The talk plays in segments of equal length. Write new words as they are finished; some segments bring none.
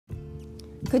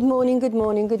Good morning, good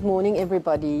morning, good morning,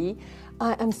 everybody.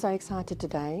 I am so excited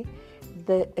today.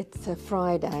 It's a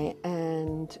Friday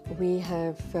and we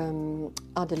have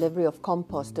our delivery of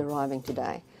compost arriving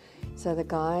today. So the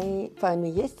guy phoned me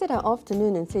yesterday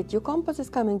afternoon and said, your compost is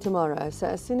coming tomorrow. So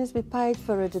as soon as we paid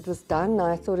for it, it was done.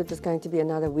 I thought it was going to be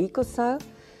another week or so.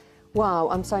 Wow,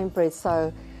 I'm so impressed.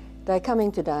 So they're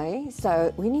coming today.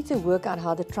 So we need to work out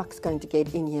how the truck's going to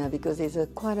get in here because there's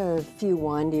quite a few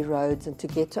windy roads, and to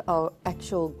get to our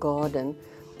actual garden,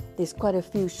 there's quite a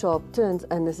few sharp turns,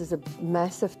 and this is a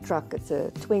massive truck. It's a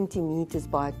 20 meters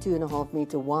by 2.5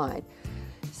 meter wide.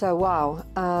 So wow,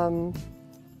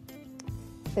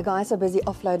 the guys are busy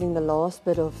offloading the last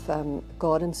bit of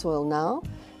garden soil now,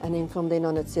 and then from then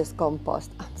on it's just compost.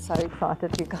 I'm so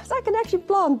excited because I can actually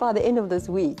plant by the end of this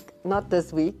week. Not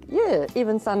this week, yeah,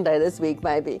 even Sunday this week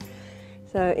maybe.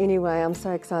 So anyway, I'm so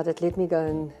excited. Let me go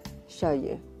and show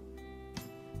you.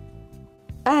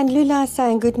 And Lula is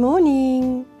saying good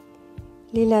morning.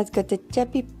 Lula's got the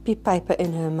chappy paper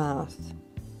in her mouth.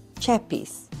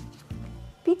 Chappies.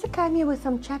 Peter came here with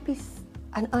some chappies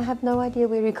and I have no idea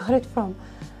where he got it from.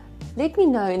 Let me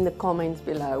know in the comments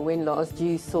below when last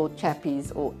you saw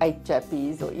chappies or ate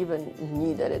chappies or even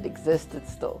knew that it existed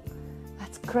still.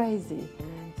 That's crazy.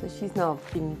 So she's now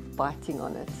been biting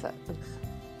on it. So.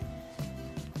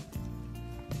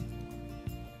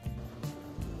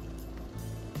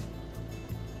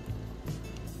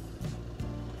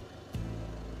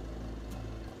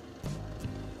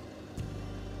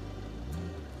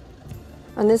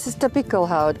 And this is typical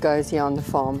how it goes here on the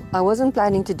farm. I wasn't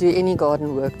planning to do any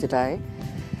garden work today.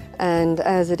 And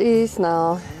as it is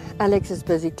now, Alex is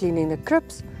busy cleaning the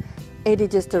crypts. Eddie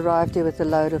just arrived here with a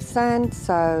load of sand,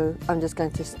 so I'm just going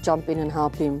to jump in and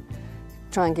help him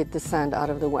try and get the sand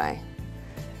out of the way.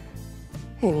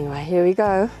 Anyway, here we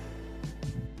go.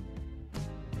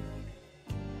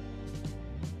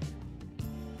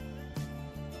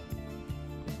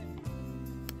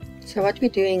 So what we're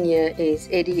doing here is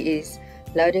Eddie is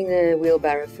loading the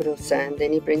wheelbarrow full of sand,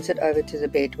 then he brings it over to the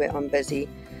bed where I'm busy.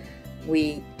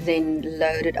 We then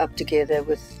load it up together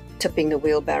with tipping the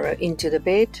wheelbarrow into the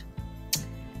bed,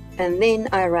 and then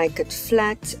I rake it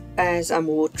flat as I'm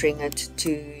watering it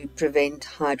to prevent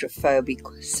hydrophobic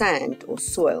sand or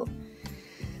soil.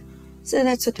 So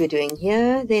that's what we're doing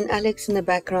here. Then Alex in the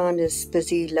background is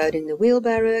busy loading the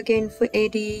wheelbarrow again for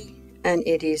Eddie, and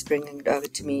Eddie is bringing it over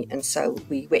to me, and so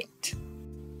we went.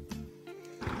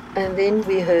 And then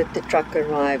we heard the truck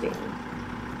arriving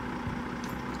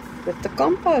with the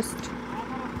compost.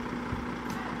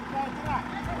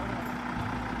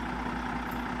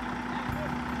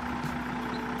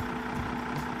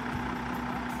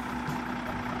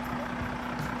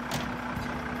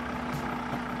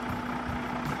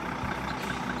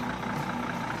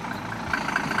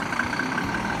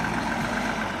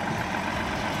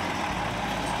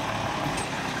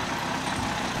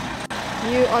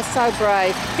 You are so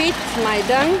brave. Piet, my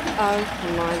ding. Oh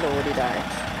my lordy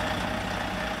day.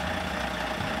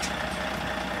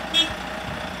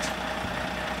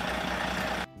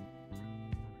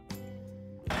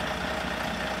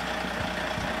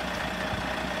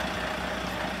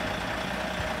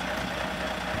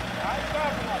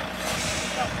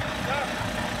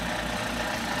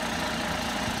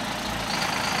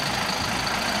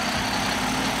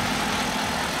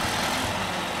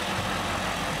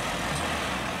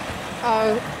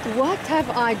 Oh, what have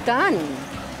I done?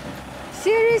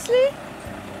 Seriously?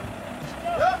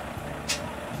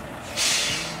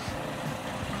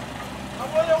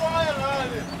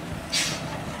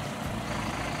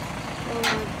 Oh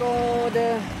my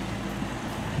God,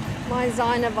 my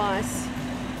Zynovice.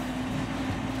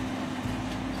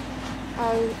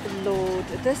 Oh Lord,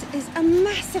 this is a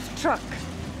massive truck.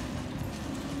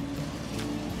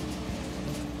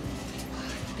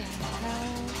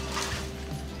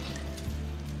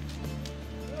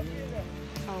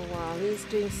 Oh wow, he's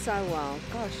doing so well.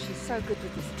 Gosh, he's so good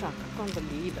with this truck. I can't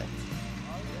believe it.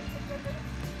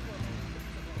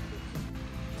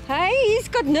 Hey, he's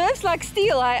got nerves like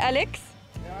steel, eh, Alex?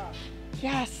 Yeah.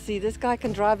 Yes, see, this guy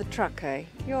can drive a truck, hey?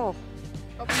 Yo.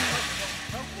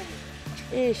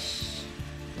 Ish.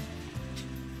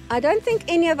 I don't think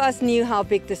any of us knew how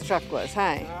big this truck was,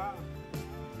 hey? Yeah.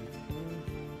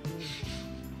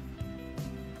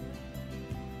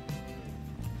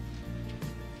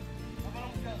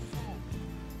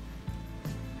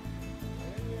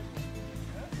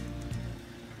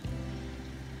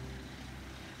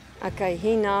 Okay,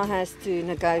 he now has to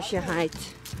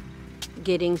negotiate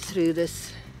getting through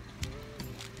this.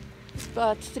 It's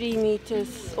about 3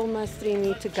 meters, almost 3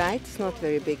 meter gate. It's not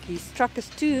very big. His truck is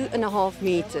 2.5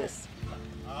 meters.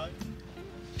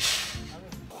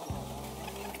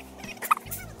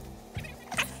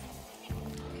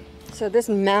 So this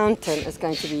mountain is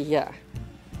going to be here.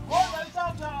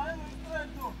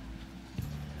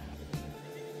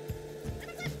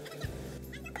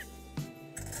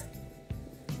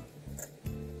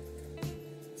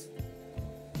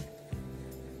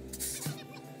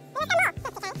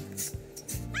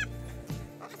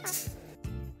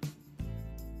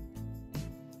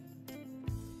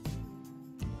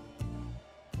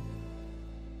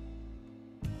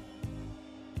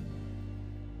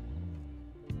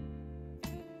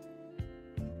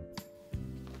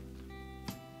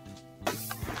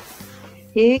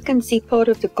 Here you can see part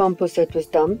of the compost that was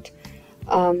dumped.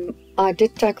 I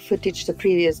did take footage the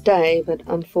previous day, but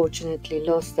unfortunately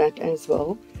lost that as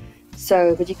well.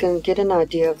 But you can get an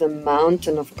idea of the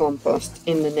mountain of compost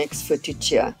in the next footage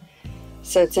here.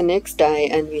 So it's the next day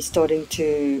and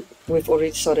we've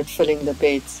already started filling the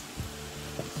beds.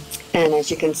 And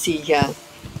as you can see here,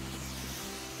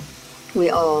 we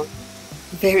are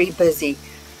very busy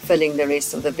filling the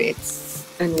rest of the beds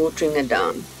and watering it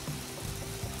down.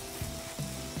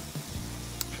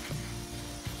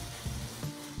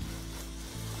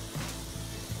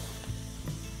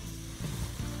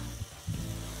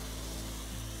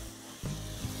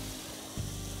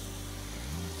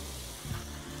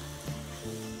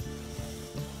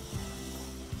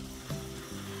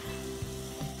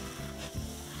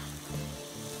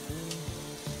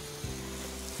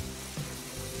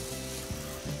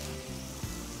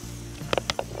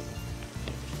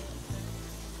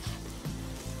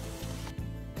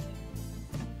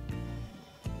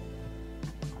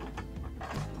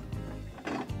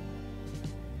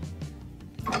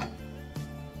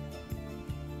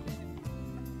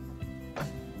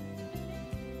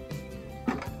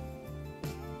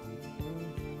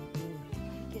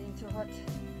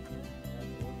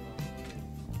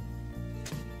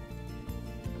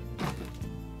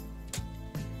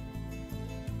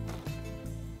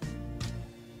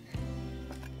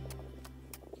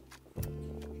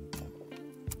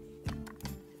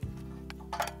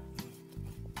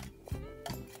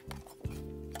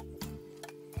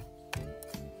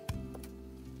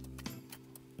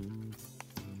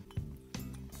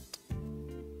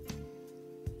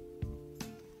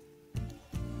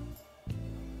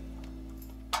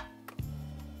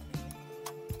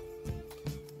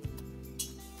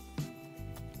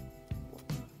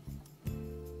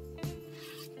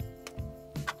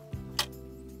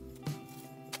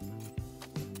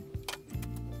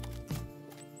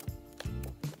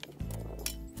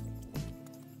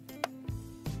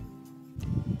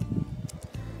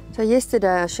 So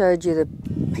yesterday I showed you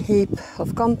the heap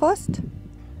of compost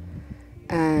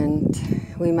and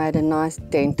we made a nice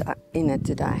dent in it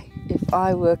today. If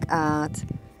I work out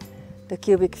the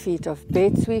cubic feet of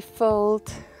beds we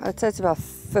filled, I'd say it's about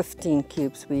 15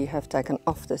 cubes we have taken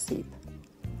off this heap.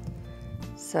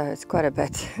 So it's quite a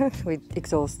bit, we're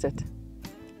exhausted.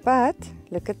 But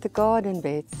look at the garden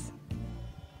beds.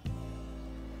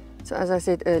 So as I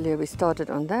said earlier, we started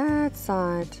on that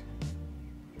side,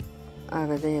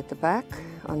 over there at the back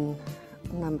on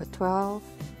number 12,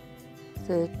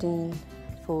 13,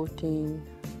 14,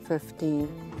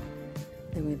 15,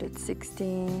 then we did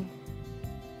 16,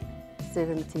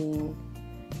 17,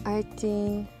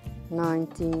 18,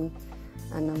 19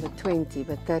 and number 20,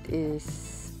 but that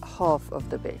is half of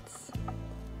the beds.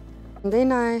 And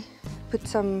then I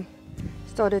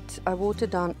watered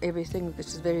down everything which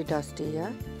is very dusty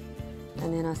here,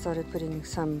 and then I started putting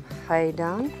some hay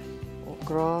down or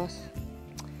grass,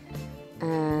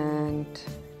 and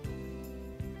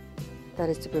that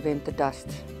is to prevent the dust,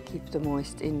 keep the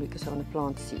moist in, because I want to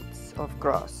plant seeds of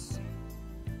grass.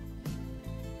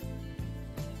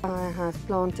 I have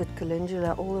planted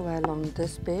calendula all the way along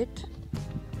this bed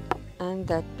and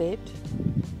that bed,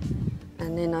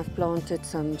 and then I've planted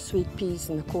some sweet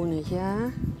peas in the corner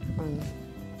here on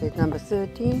bed number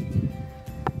 13,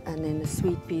 and then the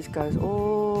sweet peas goes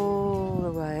all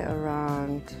the way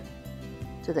around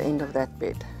to the end of that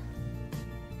bed.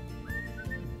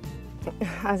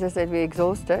 As I said, we're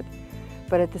exhausted,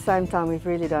 but at the same time we've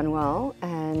really done well,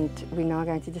 and we're now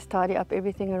going to just tidy up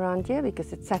everything around here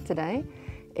because it's Saturday,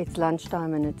 it's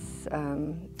lunchtime, and it's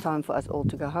time for us all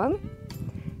to go home.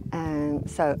 And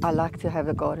so I like to have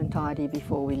the garden tidy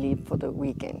before we leave for the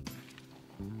weekend.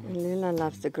 And Lila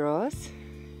loves the grass.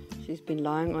 She's been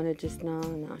lying on it just now,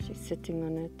 and now she's sitting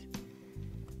on it.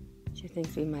 She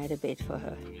thinks we made a bed for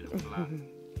her.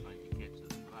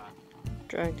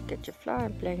 Trying to catch a fly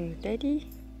and playing with Daddy.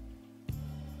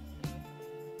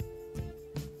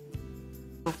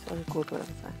 Oh, sorry, caught what I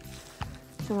was saying.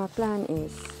 So my plan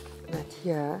is that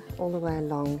here, all the way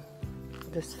along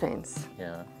this fence,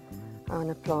 I want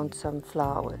to plant some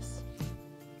flowers.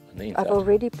 On the I've inside.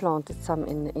 already planted some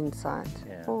in the inside.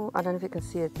 Yeah. Oh, I don't know if you can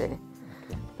see it there.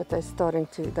 But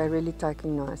they're really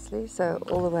taking nicely. So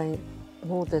all the way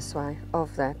more this way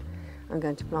of that, I'm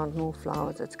going to plant more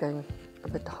flowers. It's going a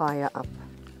bit higher up.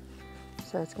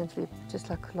 So it's going to be just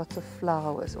like lots of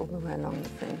flowers all the way along the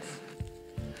fence.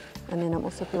 And then I'm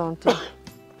also planting,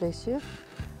 bless you,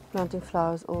 planting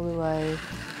flowers all the way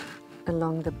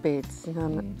along the beds, you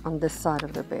know, on this side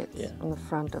of the beds, Yeah. on the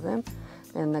front of them,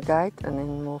 and the gate, and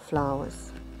then more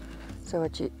flowers. So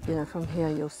what you know, from here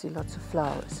you'll see lots of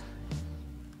flowers.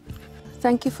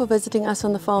 Thank you for visiting us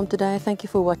on the farm today. Thank you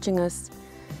for watching us,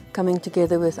 coming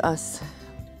together with us,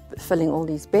 filling all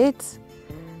these beds.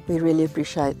 We really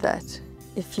appreciate that.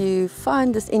 If you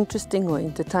find this interesting or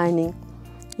entertaining,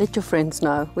 let your friends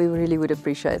know. We really would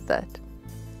appreciate that.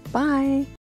 Bye.